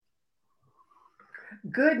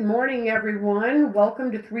Good morning, everyone.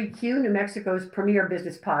 Welcome to 3Q, New Mexico's premier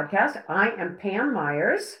business podcast. I am Pam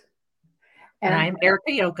Myers, And and I'm Erica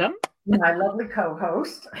Yoakum. my lovely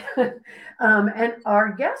co-host. And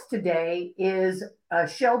our guest today is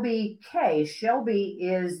Shelby Kaye. Shelby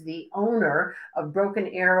is the owner of Broken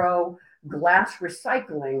Arrow Glass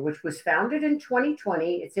Recycling, which was founded in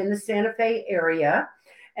 2020. It's in the Santa Fe area,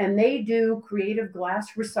 and they do creative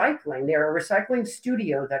glass recycling. They're a recycling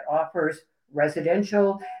studio that offers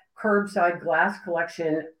residential curbside glass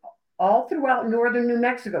collection all throughout northern New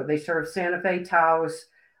Mexico. They serve Santa Fe, Taos,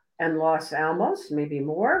 and Los Alamos, maybe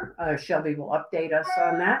more. Shelby will update us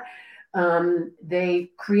on that.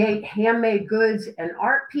 They create handmade goods and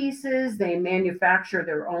art pieces. They manufacture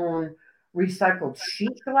their own recycled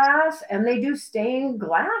sheet glass, and they do stained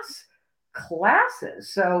glass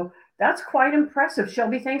classes. So that's quite impressive.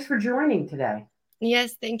 Shelby, thanks for joining today.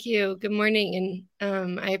 Yes, thank you. Good morning,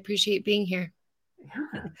 and I appreciate being here.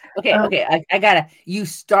 Yeah. Okay. I gotta. You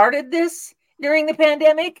started this during the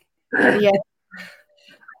pandemic, Yeah,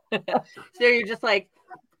 so you're just like,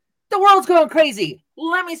 the world's going crazy.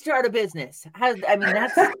 Let me start a business.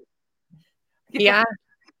 That's yeah.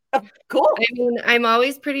 cool. I mean, I'm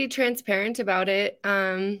always pretty transparent about it.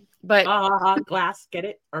 But Glass, get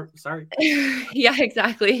it? Or sorry. yeah,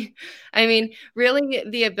 exactly. I mean, really,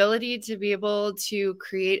 the ability to be able to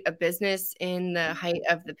create a business in the height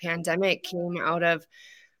of the pandemic came out of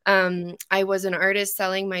I was an artist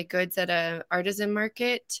selling my goods at a artisan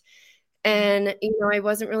market, and I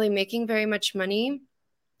wasn't really making very much money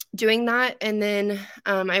doing that. And then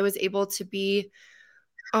I was able to be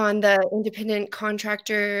on the independent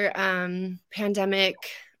contractor pandemic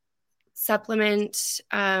supplement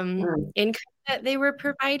income that they were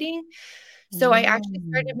providing. So I actually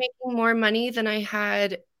started making more money than I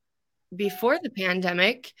had before the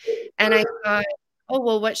pandemic. And I thought, oh,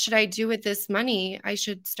 well, what should I do with this money? I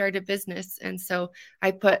should start a business. And so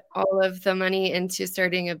I put all of the money into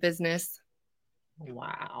starting a business.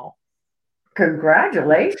 Wow.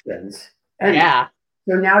 Congratulations. And Yeah.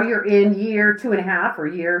 so now you're in year 2.5 or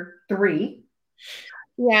year 3.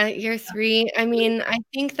 Yeah, year 3. I mean, I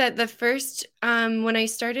think that the first, when I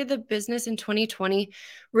started the business in 2020,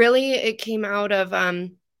 really it came out of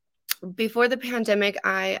before the pandemic.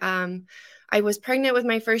 I was pregnant with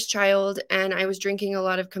my first child, and I was drinking a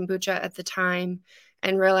lot of kombucha at the time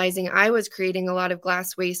and realizing I was creating a lot of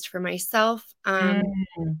glass waste for myself.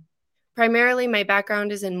 Primarily, my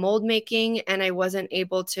background is in mold making, and I wasn't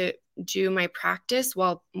able to do my practice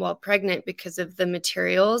while pregnant because of the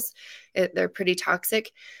materials. They're pretty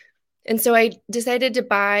toxic. And so I decided to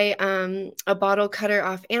buy a bottle cutter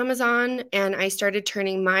off Amazon, and I started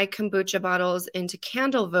turning my kombucha bottles into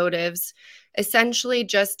candle votives, essentially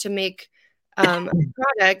just to make a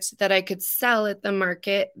product that I could sell at the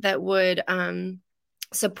market that would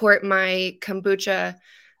support my kombucha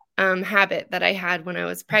habit that I had when I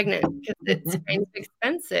was pregnant, because it's kind of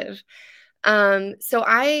expensive. So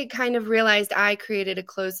I kind of realized I created a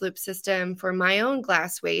closed loop system for my own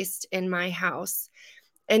glass waste in my house.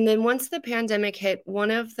 And then once the pandemic hit, one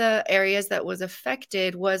of the areas that was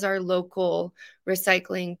affected was our local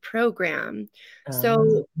recycling program.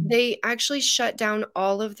 So they actually shut down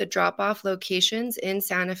all of the drop-off locations in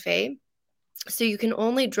Santa Fe. So you can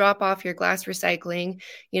only drop off your glass recycling,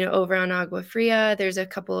 over on Agua Fria. There's a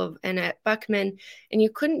couple of, and at Buckman, and you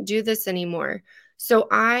couldn't do this anymore. So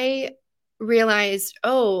I realized,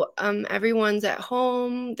 everyone's at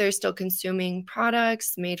home. They're still consuming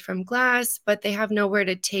products made from glass, but they have nowhere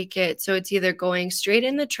to take it. So it's either going straight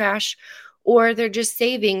in the trash, or they're just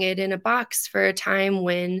saving it in a box for a time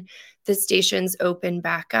when the stations open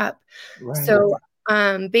back up. Right. So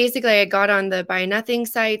basically, I got on the Buy Nothing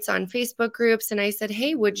sites on Facebook groups, and I said,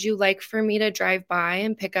 hey, would you like for me to drive by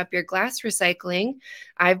and pick up your glass recycling?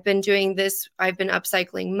 I've been doing this. I've been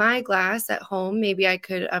upcycling my glass at home. Maybe I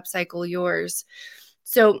could upcycle yours.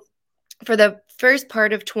 So for the first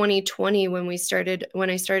part of 2020, when I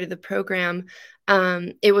started the program,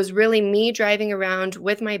 it was really me driving around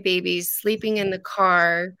with my babies, sleeping in the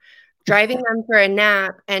car, driving them for a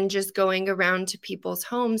nap, and just going around to people's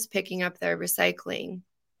homes, picking up their recycling.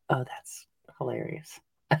 Oh, that's hilarious.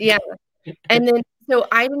 Yeah. And then, so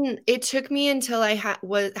it took me until I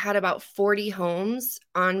had about 40 homes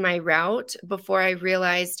on my route before I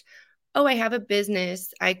realized, oh, I have a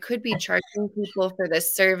business. I could be charging people for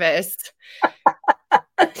this service.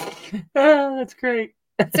 Oh, that's great.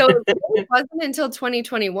 So it wasn't until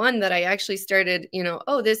 2021 that I actually started,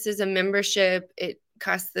 this is a membership. It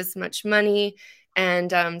costs this much money,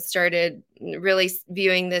 and started really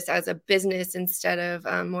viewing this as a business instead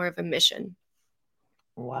of more of a mission.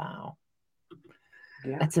 Wow.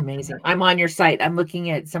 Yeah. That's amazing. I'm on your site. I'm looking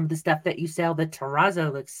at some of the stuff that you sell. The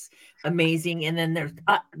terrazzo looks amazing. And then there's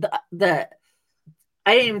the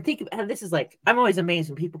I didn't even think about this. Is like, I'm always amazed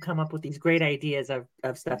when people come up with these great ideas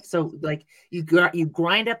of stuff. So like you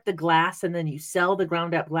grind up the glass and then you sell the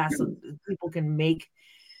ground up glass so people can make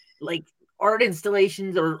like art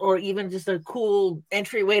installations or even just a cool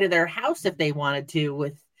entryway to their house if they wanted to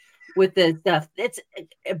with the stuff. It's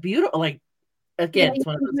a beautiful, like, again, it's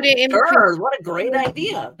one of those, what a great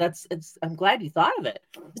idea. I'm glad you thought of it.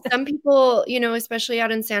 Some people, especially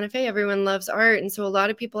out in Santa Fe, everyone loves art. And so a lot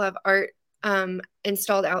of people have art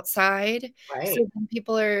installed outside. Right. So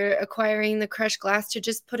people are acquiring the crushed glass to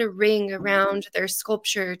just put a ring around their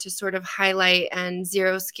sculpture to sort of highlight and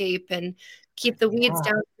xeriscape and keep the weeds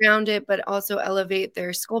down around it, but also elevate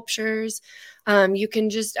their sculptures. You can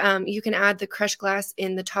add the crushed glass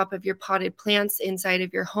in the top of your potted plants inside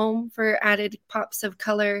of your home for added pops of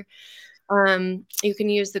color. You can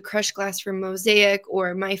use the crushed glass for mosaic,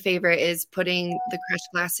 or my favorite is putting the crushed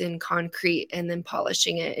glass in concrete and then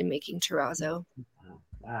polishing it and making terrazzo.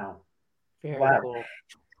 Wow. Very cool.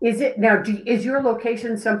 Is your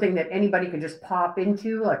location something that anybody can just pop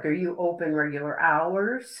into? Like, are you open regular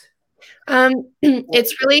hours?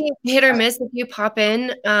 It's really hit or miss if you pop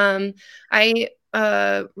in. I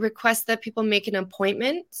request that people make an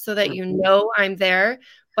appointment so that I'm there.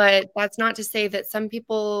 But that's not to say that some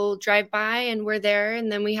people drive by and we're there and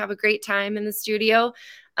then we have a great time in the studio.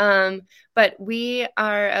 But we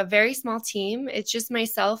are a very small team. It's just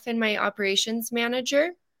myself and my operations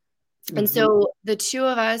manager. And so the two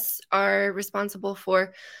of us are responsible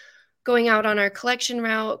for going out on our collection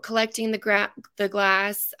route, collecting the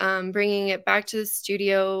glass, bringing it back to the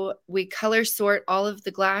studio. We color sort all of the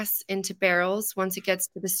glass into barrels once it gets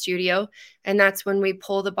to the studio. And that's when we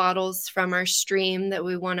pull the bottles from our stream that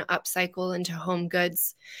we want to upcycle into home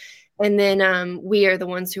goods. And then we are the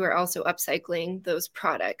ones who are also upcycling those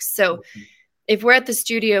products. So if we're at the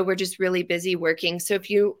studio, we're just really busy working. So if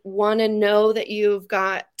you want to know that you've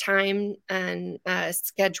got time and a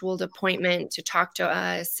scheduled appointment to talk to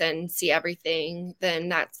us and see everything, then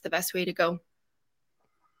that's the best way to go.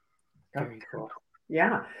 Very cool.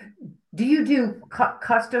 Yeah. Do you do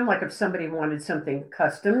custom? Like if somebody wanted something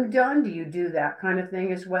custom done, do you do that kind of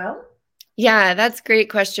thing as well? Yeah, that's a great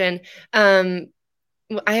question. I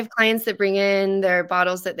have clients that bring in their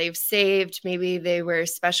bottles that they've saved. Maybe they were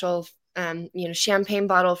special champagne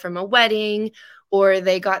bottle from a wedding, or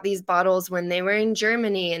they got these bottles when they were in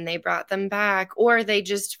Germany and they brought them back, or they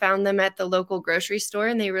just found them at the local grocery store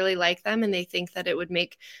and they really like them and they think that it would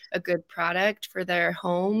make a good product for their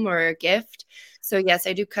home or a gift. So yes,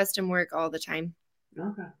 I do custom work all the time.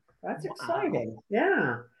 Okay. That's exciting.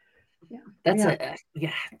 Yeah.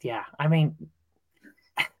 Yeah. I mean,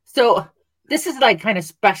 so this is like kind of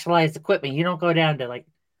specialized equipment. You don't go down to like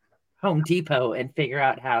Home Depot and figure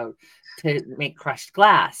out how to make crushed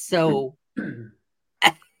glass. So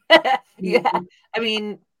yeah, I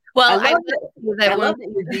mean, well, I love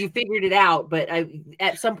that you figured it out, but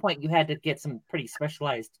at some point you had to get some pretty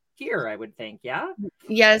specialized gear, I would think. Yeah.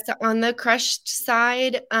 Yes, on the crushed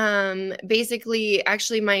side, basically,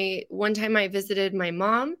 actually, one time I visited my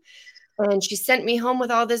mom, and she sent me home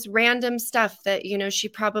with all this random stuff that she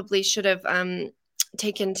probably should have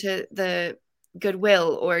taken to the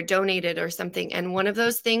Goodwill or donated or something. And one of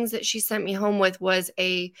those things that she sent me home with was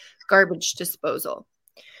a garbage disposal.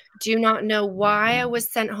 Do not know why I was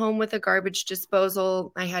sent home with a garbage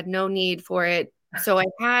disposal. I had no need for it. So I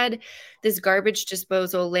had this garbage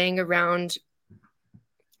disposal laying around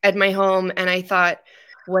at my home, and I thought,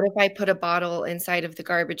 what if I put a bottle inside of the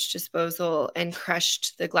garbage disposal and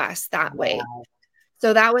crushed the glass that way?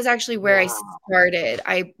 So that was actually where I started.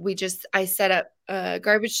 I set up a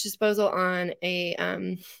garbage disposal on a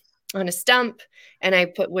stump, and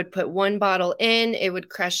I would put one bottle in, it would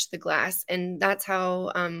crush the glass. And that's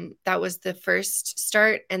how that was the first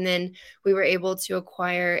start. And then we were able to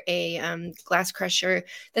acquire a glass crusher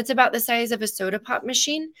that's about the size of a soda pop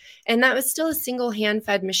machine. And that was still a single hand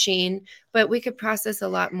fed machine, but we could process a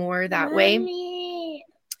lot more that way.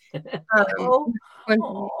 Oh.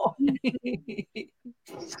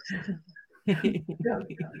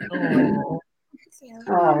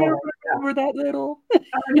 We're that little. I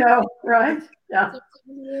know, right? Yeah.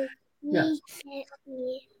 Yeah.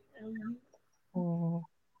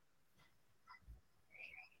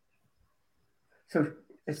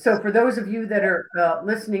 So for those of you that are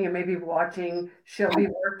listening and maybe watching, Shelby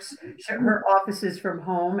works. Her office is from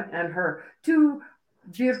home, and her two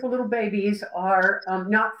beautiful little babies are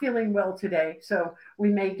not feeling well today. So we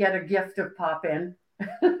may get a gift of pop in.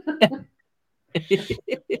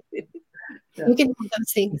 You can do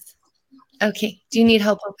those things. Okay. Do you need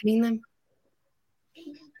help opening them?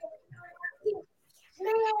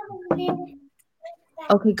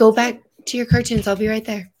 Okay, go back to your cartoons. I'll be right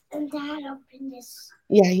there. And Dad, open this.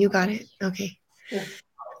 Yeah, you got it. Okay. Yeah.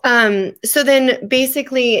 So then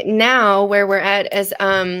basically now where we're at is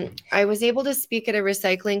I was able to speak at a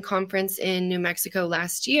recycling conference in New Mexico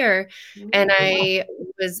last year, and I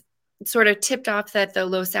was sort of tipped off that the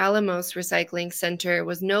Los Alamos Recycling Center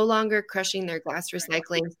was no longer crushing their glass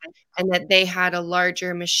recycling, and that they had a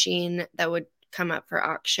larger machine that would come up for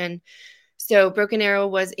auction. So Broken Arrow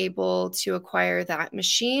was able to acquire that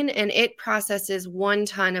machine, and it processes 1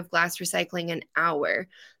 ton of glass recycling an hour.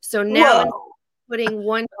 So now putting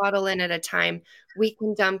 1 bottle in at a time, we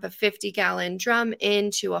can dump a 50-gallon drum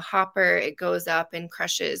into a hopper. It goes up and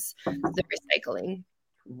crushes the recycling.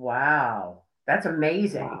 Wow. That's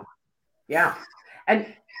amazing. Wow. Yeah. And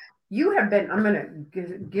you have been, I'm going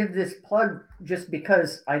to give this plug just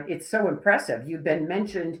because it's so impressive. You've been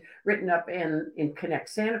mentioned, written up in Connect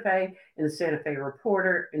Santa Fe, in the Santa Fe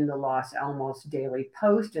Reporter, in the Los Alamos Daily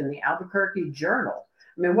Post, in the Albuquerque Journal.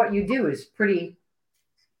 I mean, what you do is pretty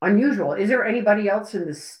unusual. Is there anybody else in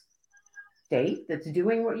the state that's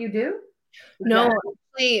doing what you do? No,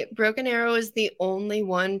 actually, Broken Arrow is the only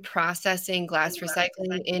one processing glass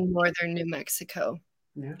recycling in northern New Mexico.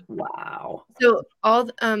 Yeah. Wow. So all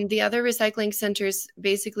the other recycling centers,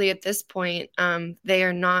 basically at this point, they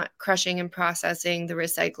are not crushing and processing the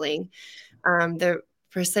recycling. The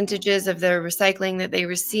percentages of the recycling that they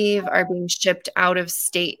receive are being shipped out of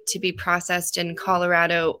state to be processed in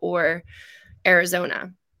Colorado or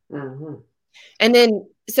Arizona. Mm-hmm. And then,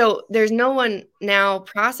 so there's no one now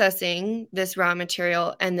processing this raw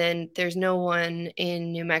material, and then there's no one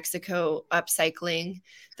in New Mexico upcycling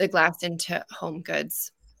the glass into home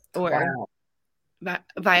goods or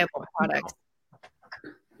viable products.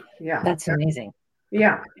 Yeah, that's amazing.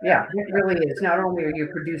 Yeah, it really is. Not only are you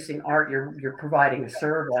producing art, you're providing a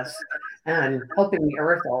service and helping the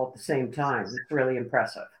earth all at the same time. It's really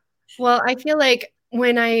impressive. Well, I feel like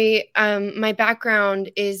when my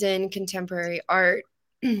background is in contemporary art,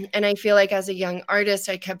 and I feel like as a young artist,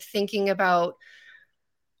 I kept thinking about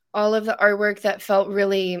all of the artwork that felt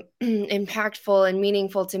really impactful and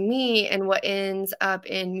meaningful to me, and what ends up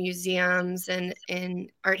in museums and in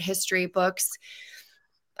art history books.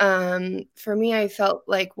 For me, I felt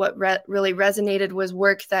like what really resonated was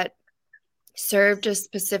work that served a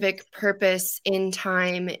specific purpose in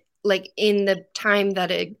time, like in the time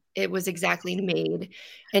that it was exactly made,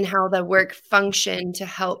 and how the work functioned to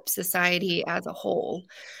help society as a whole.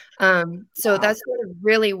 So that's sort of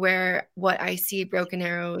really where what I see Broken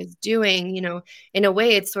Arrow is doing. In a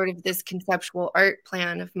way, it's sort of this conceptual art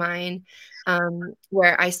plan of mine,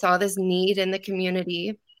 where I saw this need in the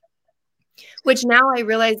community, which now I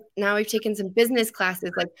realize, now I've taken some business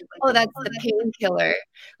classes, like, oh, that's the painkiller.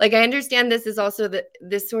 Like, I understand this is also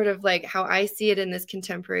this sort of like how I see it in this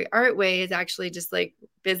contemporary art way is actually just like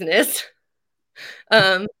business.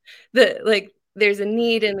 There's a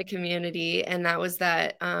need in the community, and that was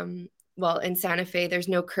that. Well, in Santa Fe, there's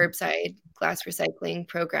no curbside glass recycling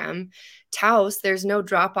program. Taos, there's no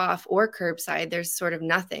drop off or curbside. There's sort of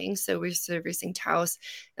nothing. So we're servicing Taos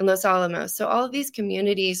and Los Alamos. So all of these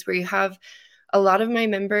communities where you have a lot of my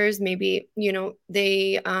members, maybe,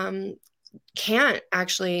 they can't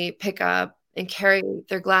actually pick up and carry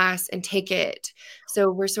their glass and take it.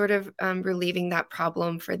 So we're sort of relieving that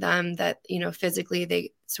problem for them that, physically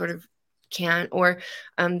they sort of can't, or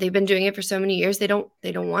they've been doing it for so many years, they don't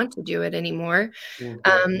want to do it anymore.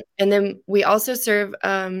 Mm-hmm. And then we also serve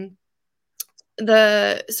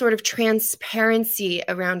the sort of transparency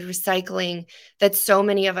around recycling that so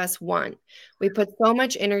many of us want. We put so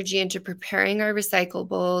much energy into preparing our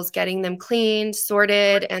recyclables, getting them cleaned,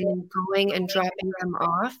 sorted, and then going and dropping them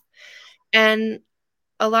off. And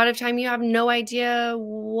a lot of time you have no idea,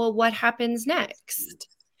 well, what happens next.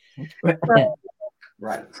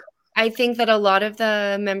 Right. I think that a lot of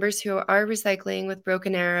the members who are recycling with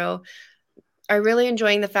Broken Arrow are really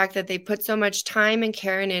enjoying the fact that they put so much time and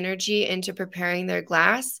care and energy into preparing their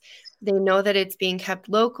glass. They know that it's being kept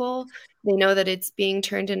local. They know that it's being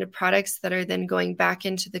turned into products that are then going back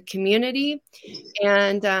into the community.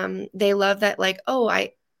 And they love that, like, oh,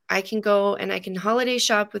 I can go and I can holiday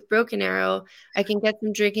shop with Broken Arrow. I can get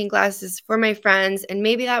some drinking glasses for my friends. And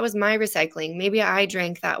maybe that was my recycling. Maybe I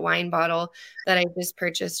drank that wine bottle that I just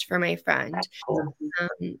purchased for my friend.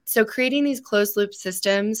 So creating these closed loop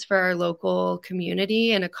systems for our local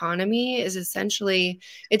community and economy is essentially,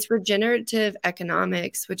 it's regenerative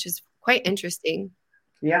economics, which is quite interesting.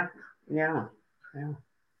 Yeah.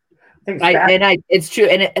 It's true.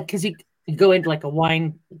 And because You go into like a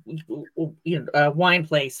wine, a wine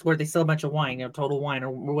place where they sell a bunch of wine, Total Wine or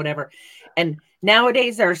whatever. And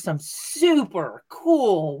nowadays there are some super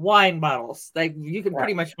cool wine bottles. Like you can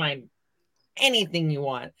pretty much find anything you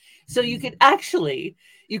want. So you could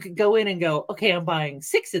go in and go, okay, I'm buying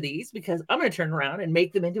 6 of these because I'm going to turn around and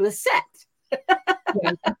make them into a set.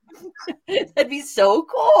 Yeah. That'd be so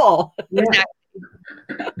cool. Yeah.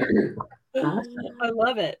 I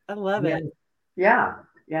love it. I love it. Yeah.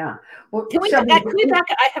 Yeah. Well, can we back?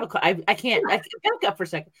 I have I can't back up for a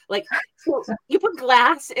second. Like, so you put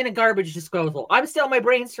glass in a garbage disposal. I'm still my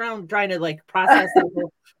brain's trying to like process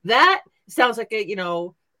that. Sounds like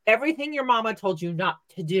everything your mama told you not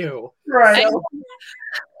to do. Right. So,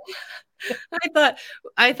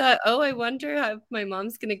 I thought, oh, I wonder if my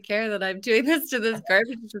mom's gonna care that I'm doing this to this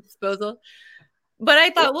garbage disposal. But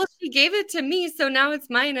I thought, well, she gave it to me, so now it's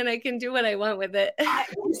mine, and I can do what I want with it. I'm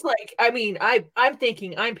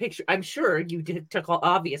sure you took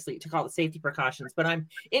all the safety precautions, but I'm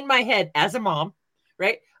in my head as a mom,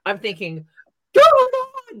 right? I'm thinking,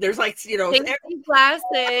 there's like,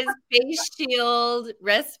 glasses, face shield,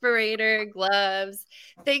 respirator, gloves.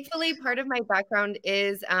 Thankfully, part of my background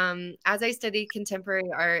is as I studied contemporary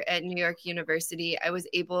art at New York University, I was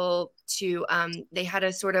able to, they had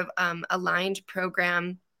a sort of aligned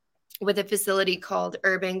program with a facility called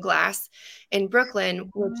Urban Glass in Brooklyn,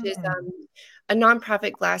 which is a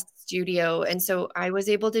nonprofit glass studio. And so I was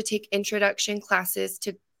able to take introduction classes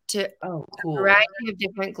to cool. a variety of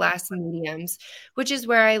different glass mediums, which is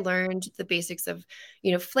where I learned the basics of,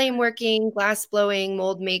 flame working, glass blowing,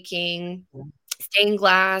 mold making, stained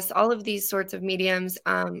glass, all of these sorts of mediums.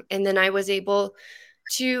 And then I was able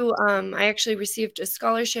to, I actually received a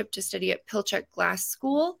scholarship to study at Pilchuck Glass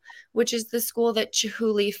School, which is the school that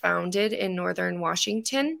Chihuly founded in Northern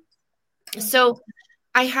Washington. So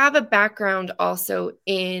I have a background also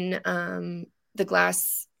in the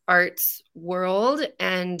glass arts world,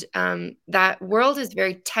 and that world is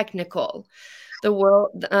very technical. The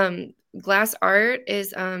world glass art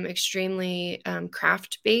is extremely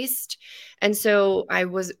craft based, and so I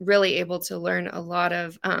was really able to learn a lot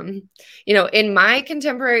of in my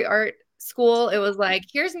contemporary art school, it was like,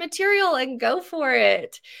 here's material and go for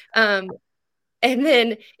it. And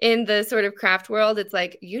then in the sort of craft world, it's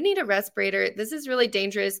like, you need a respirator. This is really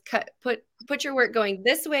dangerous. Put your work going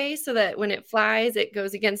this way so that when it flies, it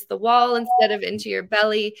goes against the wall instead of into your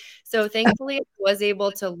belly. So thankfully, I was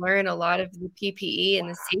able to learn a lot of the PPE and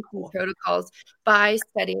the safety protocols by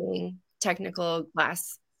studying technical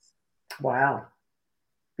glass. Wow.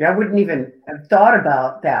 Yeah, I wouldn't even have thought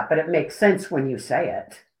about that, but it makes sense when you say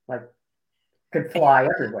it. Like, could fly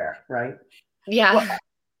everywhere, right? Yeah. Well,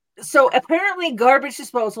 so apparently garbage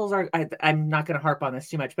disposals are, I'm not going to harp on this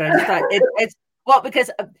too much, but I just thought it's, well,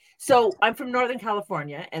 because, so I'm from Northern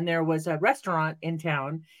California, and there was a restaurant in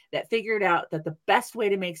town that figured out that the best way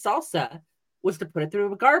to make salsa was to put it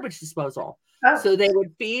through a garbage disposal. Oh. So they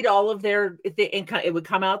would feed all of it would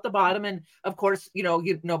come out the bottom. And of course,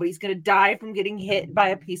 nobody's going to die from getting hit by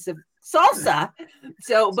a piece of salsa.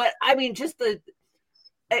 So, but I mean,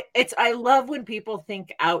 I love when people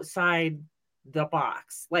think outside the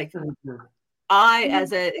box. Like, I,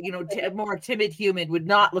 as a more timid human, would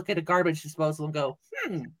not look at a garbage disposal and go,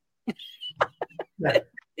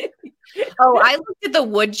 Oh, I looked at the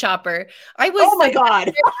wood chopper. Oh my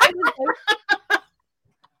God.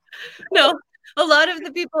 No, a lot of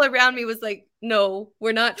the people around me was like, no,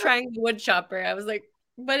 we're not trying the wood chopper. I was like,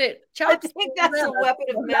 but it chops. I think that's a weapon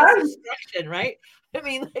of mass destruction, right? I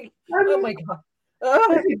mean, like, oh my God.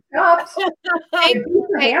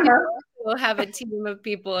 We'll have a team of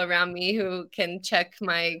people around me who can check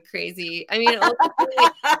my crazy. I mean,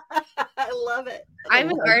 I love it.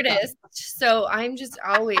 I'm an artist, so I'm just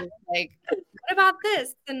always like, what about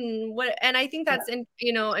this? And I think that's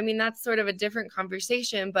that's sort of a different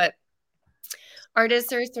conversation, but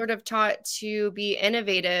artists are sort of taught to be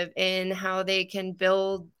innovative in how they can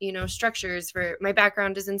build, structures. For my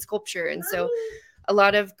background is in sculpture, and so a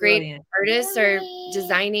lot of great artists are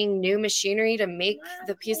designing new machinery to make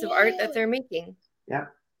the piece of art that they're making.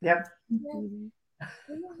 Yep. Yep.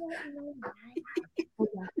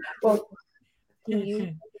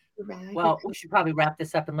 Well, we should probably wrap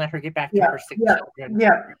this up and let her get back to her 6 children.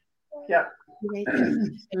 Yeah.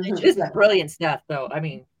 This is brilliant stuff, though. I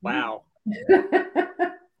mean, wow.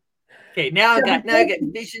 Okay, now I got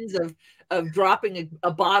visions of dropping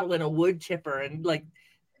a bottle in a wood chipper, and like,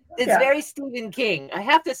 it's very Stephen King. I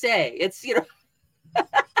have to say, it's I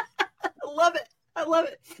love it. I love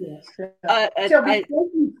it. Shelby, thank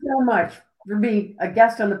you so much for being a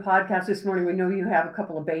guest on the podcast this morning. We know you have a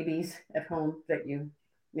couple of babies at home that you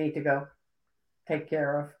need to go take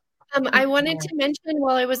care of. I wanted to mention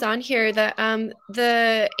while I was on here that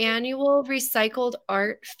the annual Recycled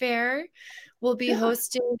Art Fair will be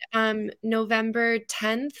hosted November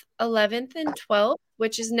 10th, 11th, and 12th,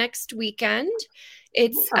 which is next weekend.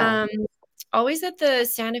 It's always at the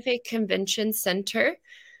Santa Fe Convention Center.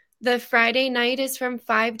 The Friday night is from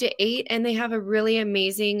 5 to 8, and they have a really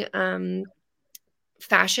amazing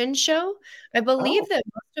fashion show. I believe that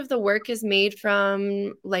most of the work is made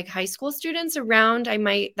from like high school students around.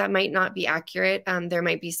 That might not be accurate. There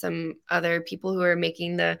might be some other people who are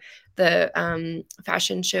making the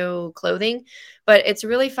fashion show clothing, but it's a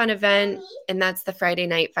really fun event. And that's the Friday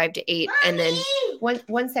night, 5 to 8. And then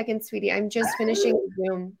one second, sweetie, I'm just finishing the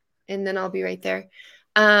Zoom and then I'll be right there.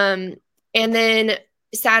 And then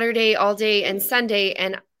Saturday all day and Sunday,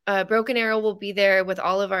 and Broken Arrow will be there with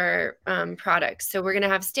all of our products. So we're going to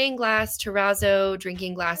have stained glass, terrazzo,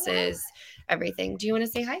 drinking glasses, everything. Do you want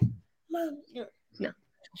to say hi? Mom, no. Yes.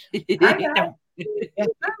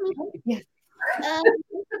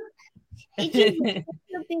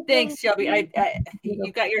 Thanks, Shelby.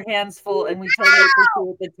 You got your hands full, and we totally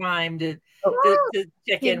appreciate the time to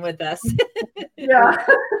check in with us. Yeah.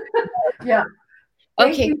 Yeah.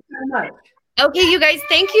 Thank Okay. you so much. Okay, you guys,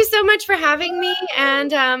 thank you so much for having me,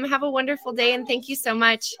 and have a wonderful day, and thank you so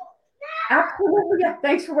much. Absolutely. Yeah.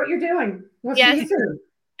 Thanks for what you're doing. We'll see you soon.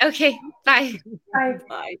 Okay. Bye. Bye.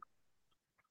 Bye.